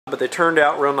but they turned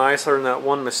out real nice other than that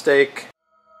one mistake.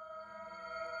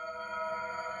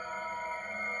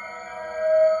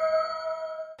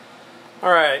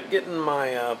 Alright, getting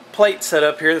my plate set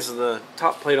up here. This is the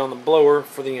top plate on the blower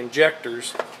for the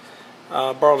injectors.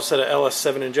 Borrowed a set of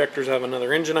LS7 injectors out of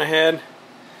another engine I had.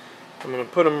 I'm going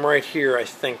to put them right here, I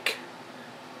think.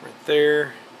 Right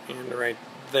there and right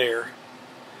there.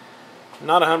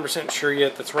 Not 100% sure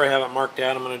yet. That's where I have it marked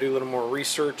out. I'm going to do a little more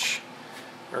research,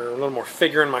 or a little more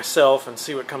figuring myself and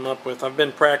see what I come up with. I've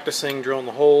been practicing drilling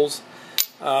the holes.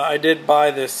 I did buy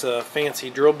this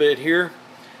fancy drill bit here.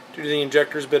 Due to the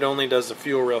injectors bit only does the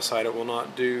fuel rail side. It will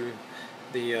not do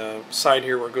the side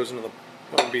here where it goes into the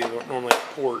what would be normally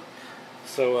a port.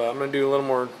 So I'm going to do a little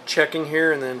more checking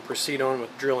here and then proceed on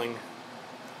with drilling.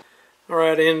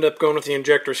 Alright, I ended up going with the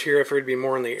injectors here. I figured it'd be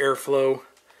more in the airflow.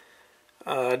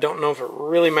 I don't know if it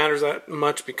really matters that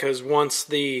much because once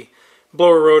the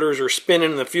blower rotors are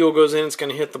spinning and the fuel goes in, it's going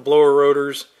to hit the blower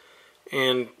rotors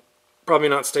and probably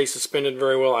not stay suspended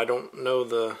very well. I don't know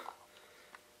the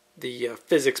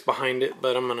physics behind it,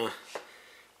 but I'm going to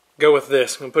go with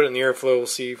this. I'm going to put it in the airflow. We'll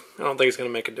see. I don't think it's going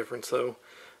to make a difference though.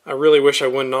 I really wish I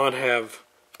would not have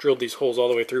drilled these holes all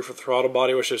the way through for the throttle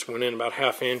body. I wish I just went in about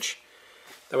 ½ inch.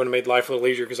 That would have made life a little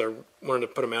easier because I wanted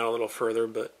to put them out a little further,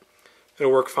 but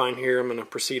it'll work fine here. I'm going to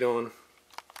proceed on.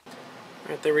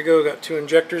 Alright, there we go. Got 2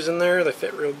 injectors in there. They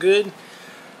fit real good.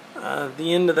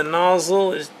 The end of the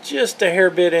nozzle is just a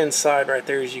hair bit inside right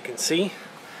there, as you can see.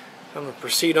 I'm going to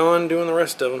proceed on doing the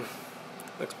rest of them.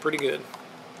 Looks pretty good.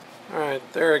 Alright,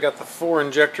 there I got the 4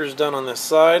 injectors done on this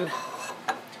side.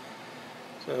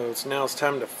 So now it's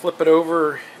time to flip it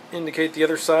over, indicate the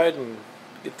other side, and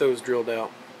get those drilled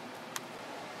out.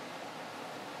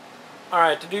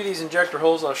 Alright, to do these injector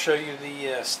holes, I'll show you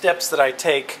the steps that I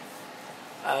take.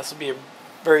 This will be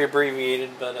very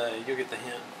abbreviated, but you'll get the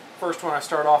hint. First one I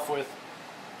start off with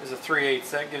is a 3/8.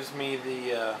 That gives me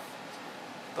the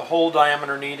hole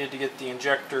diameter needed to get the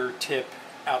injector tip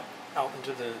out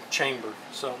into the chamber.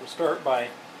 So I'm going to start by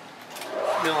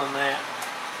milling that.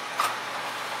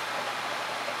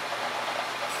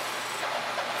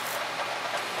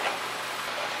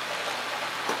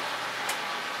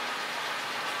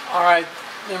 Alright,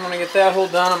 then when I get that hole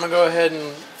done, I'm going to go ahead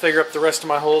and figure up the rest of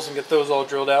my holes and get those all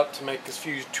drilled out to make as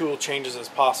few tool changes as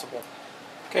possible.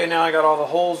 Okay, now I got all the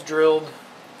holes drilled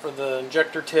for the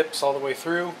injector tips all the way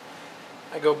through.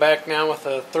 I go back now with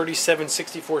a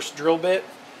 37/64 drill bit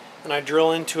and I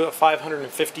drill into it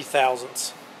 550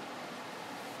 thousandths.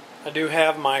 I do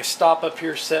have my stop up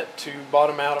here set to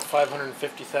bottom out at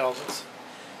 550 thousandths.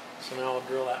 So now I'll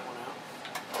drill that one out.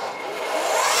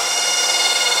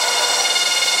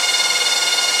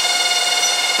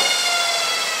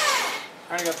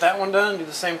 Alright, I got that one done. Do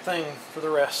the same thing for the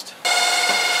rest.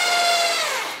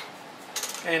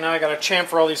 Okay, now I got to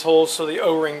chamfer all these holes so the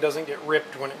O-ring doesn't get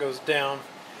ripped when it goes down.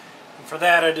 And for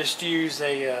that I just use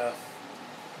a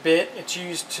bit. It's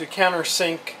used to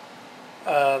countersink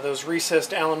those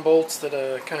recessed Allen bolts that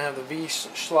kind of have the V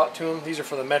slot to them. These are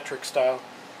for the metric style.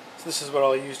 So this is what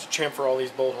I'll use to chamfer all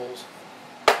these bolt holes.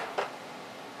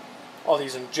 All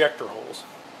these injector holes.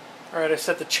 Alright, I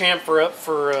set the chamfer up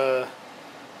for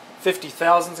 50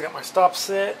 thousandths. I got my stop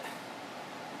set.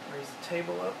 Raise the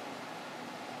table up.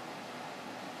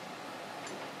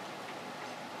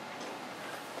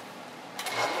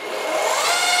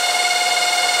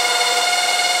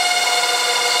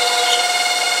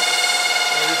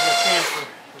 There's my chamfer.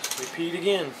 Just repeat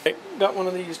again. Got one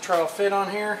of these trial fit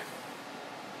on here.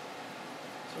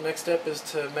 So next step is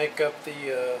to make up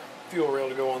the fuel rail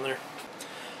to go on there.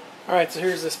 Alright, so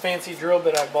here's this fancy drill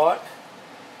bit I bought.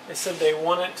 They said they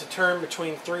want it to turn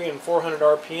between 300 and 400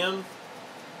 RPM.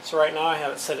 So right now I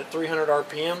have it set at 300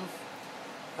 RPM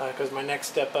because my next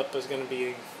step up is going to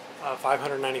be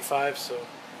 595. So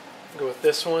I'll go with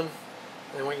this one.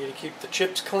 And I want you to keep the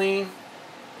chips clean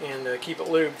and keep it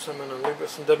lubed. So I'm going to lube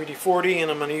with some WD-40 and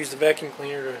I'm going to use the vacuum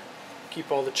cleaner to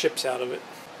keep all the chips out of it.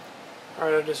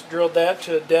 Alright, I just drilled that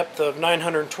to a depth of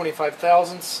 925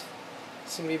 thousandths.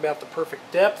 Seems to be about the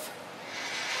perfect depth.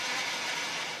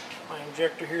 My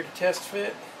injector here to test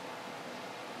fit.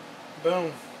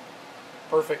 Boom.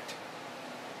 Perfect.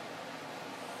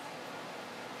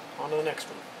 On to the next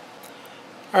one.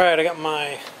 Alright, I got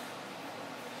my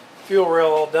fuel rail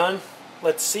all done.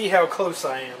 Let's see how close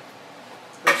I am.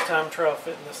 First time trial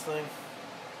fitting this thing.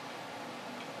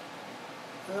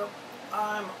 Well,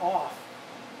 I'm off.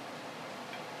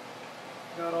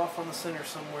 Got off on the center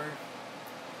somewhere.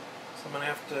 So I'm going to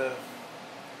have to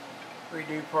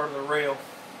redo part of the rail.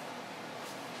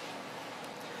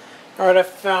 Alright, I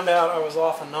found out I was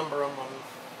off a number on my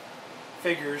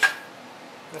figures.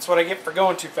 That's what I get for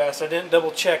going too fast. I didn't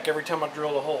double check every time I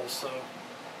drill the hole, so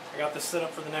I got this set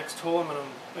up for the next hole. I'm going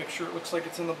to make sure it looks like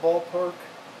it's in the ballpark,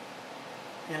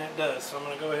 and it does, so I'm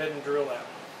going to go ahead and drill that one.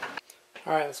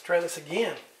 Alright, let's try this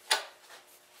again.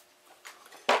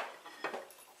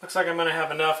 Looks like I'm going to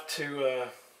have enough to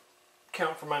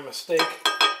count for my mistake,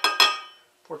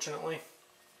 fortunately.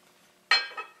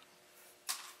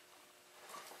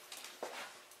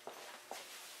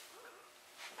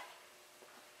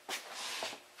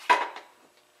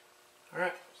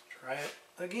 Alright, let's try it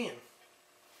again.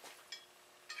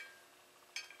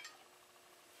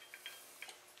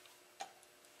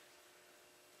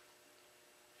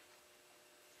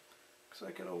 Looks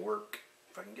like it'll work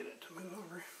if I can get it to move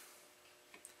over.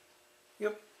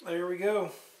 Yep, there we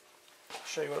go. I'll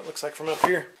show you what it looks like from up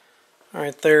here.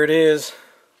 Alright, there it is.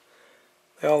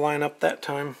 They all line up that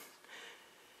time.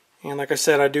 And like I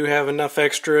said, I do have enough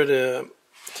extra to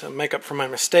make up for my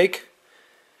mistake.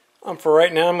 For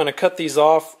right now, I'm going to cut these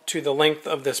off to the length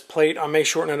of this plate. I may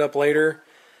shorten it up later,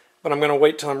 but I'm going to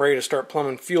wait till I'm ready to start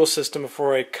plumbing fuel system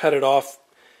before I cut it off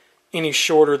any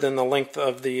shorter than the length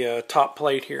of the top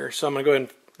plate here. So I'm going to go ahead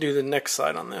and do the next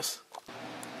side on this.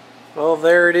 Well,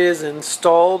 there it is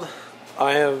installed.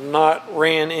 I have not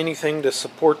ran anything to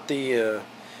support the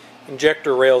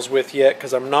injector rails with yet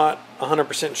because I'm not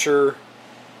 100% sure.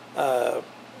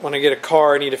 When I get a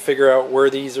car, I need to figure out where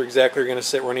these are exactly going to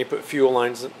sit, where I need to put fuel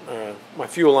lines, my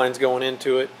fuel lines going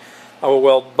into it. I will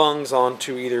weld bungs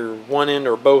onto either one end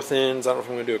or both ends. I don't know if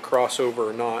I'm going to do a crossover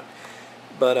or not.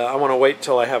 But I want to wait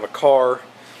till I have a car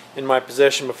in my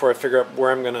possession before I figure out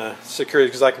where I'm going to secure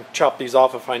these, because I can chop these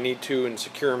off if I need to and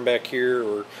secure them back here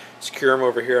or secure them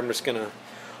over here. I'm just going to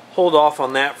hold off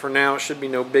on that for now. It should be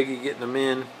no biggie getting them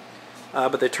in.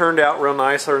 But they turned out real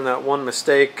nice other than that one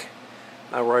mistake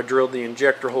where I drilled the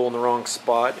injector hole in the wrong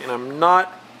spot. And I'm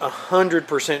not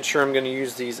 100% sure I'm going to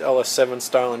use these LS7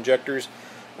 style injectors.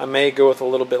 I may go with a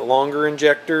little bit longer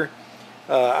injector.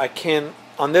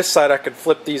 On this side I could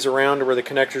flip these around to where the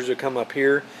connectors would come up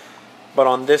here, but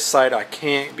on this side I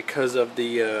can't because of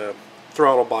the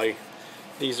throttle body.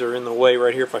 These are in the way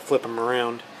right here if I flip them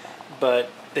around, but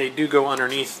they do go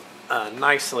underneath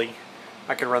nicely.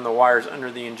 I can run the wires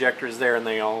under the injectors there and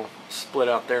they all split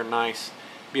out there nice,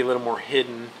 be a little more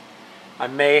hidden. I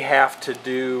may have to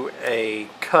do a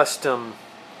custom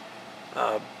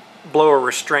blower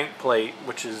restraint plate,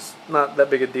 which is not that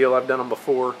big a deal. I've done them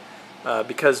before.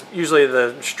 Because usually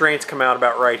the restraints come out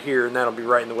about right here, and that'll be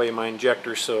right in the way of my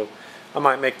injector, so I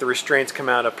might make the restraints come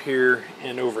out up here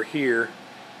and over here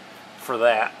for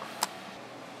that.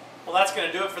 Well, that's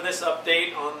going to do it for this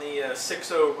update on the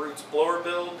 6.0 Roots blower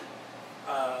build.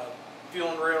 Fuel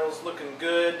and rails looking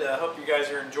good. Hope you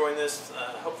guys are enjoying this.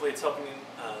 Hopefully it's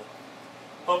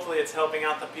helping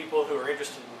out the people who are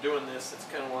interested in doing this. That's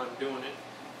kind of why I'm doing it.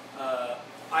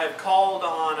 I have called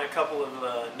on a couple of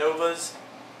Novas.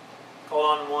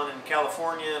 Called on one in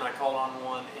California, and I called on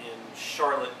one in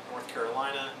Charlotte, North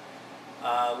Carolina.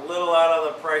 A little out of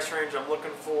the price range I'm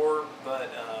looking for, but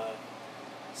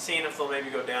seeing if they'll maybe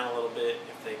go down a little bit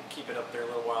if they keep it up there a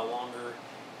little while longer.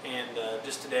 And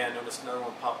just today I noticed another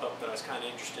one pop up that I was kind of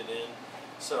interested in.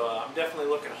 So I'm definitely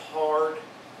looking hard,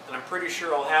 and I'm pretty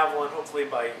sure I'll have one hopefully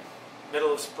by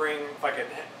middle of spring. If I could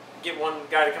get one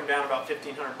guy to come down about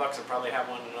 $1,500, I'll probably have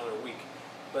one in another week.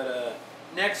 But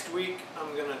next week,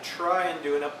 I'm going to try and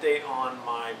do an update on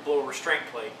my blower restraint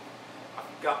plate.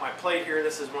 I've got my plate here.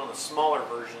 This is one of the smaller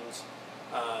versions.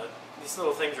 These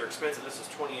little things are expensive. This is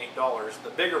 $28.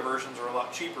 The bigger versions are a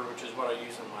lot cheaper, which is what I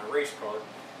use on my race car.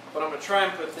 But I'm going to try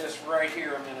and put this right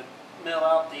here. I'm going to mill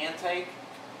out the intake,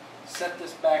 set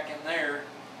this back in there,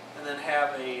 and then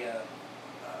have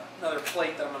another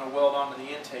plate that I'm going to weld onto the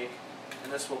intake,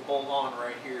 and this will bolt on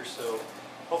right here. So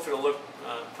hopefully it'll look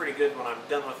pretty good when I'm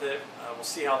done with it. We'll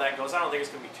see how that goes. I don't think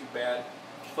it's going to be too bad.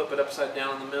 Flip it upside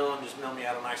down in the mill and just mill me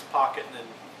out a nice pocket, and then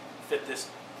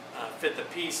fit the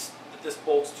piece that this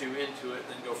bolts to into it,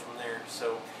 and then go from there.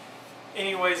 So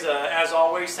anyways, as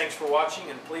always, thanks for watching,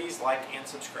 and please like and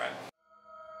subscribe.